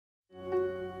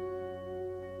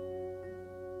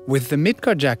With the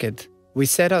Midgard Jacket, we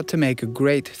set out to make a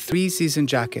great three-season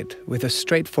jacket with a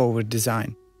straightforward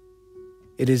design.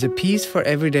 It is a piece for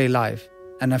everyday life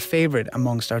and a favorite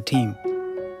amongst our team.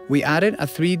 We added a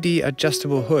 3D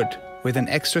adjustable hood with an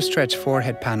extra stretch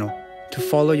forehead panel to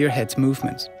follow your head's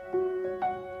movements.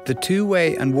 The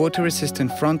two-way and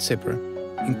water-resistant front zipper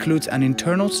includes an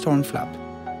internal storm flap,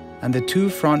 and the two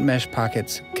front mesh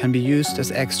pockets can be used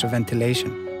as extra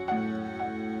ventilation.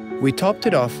 We topped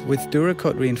it off with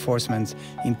Duracoat reinforcements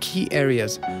in key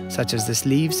areas such as the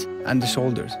sleeves and the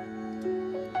shoulders.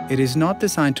 It is not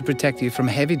designed to protect you from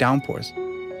heavy downpours,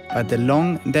 but the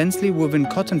long, densely woven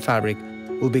cotton fabric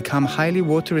will become highly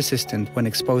water-resistant when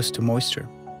exposed to moisture.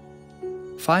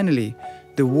 Finally,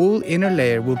 the wool inner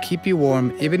layer will keep you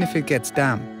warm even if it gets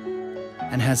damp,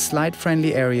 and has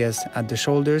slide-friendly areas at the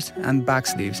shoulders and back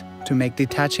sleeves to make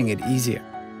detaching it easier.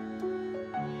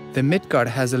 The Midgard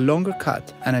has a longer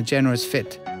cut and a generous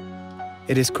fit.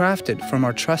 It is crafted from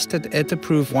our trusted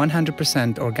ETA-approved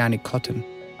 100% organic cotton.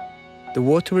 The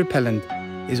water repellent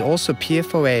is also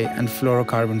PFOA and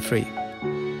fluorocarbon free.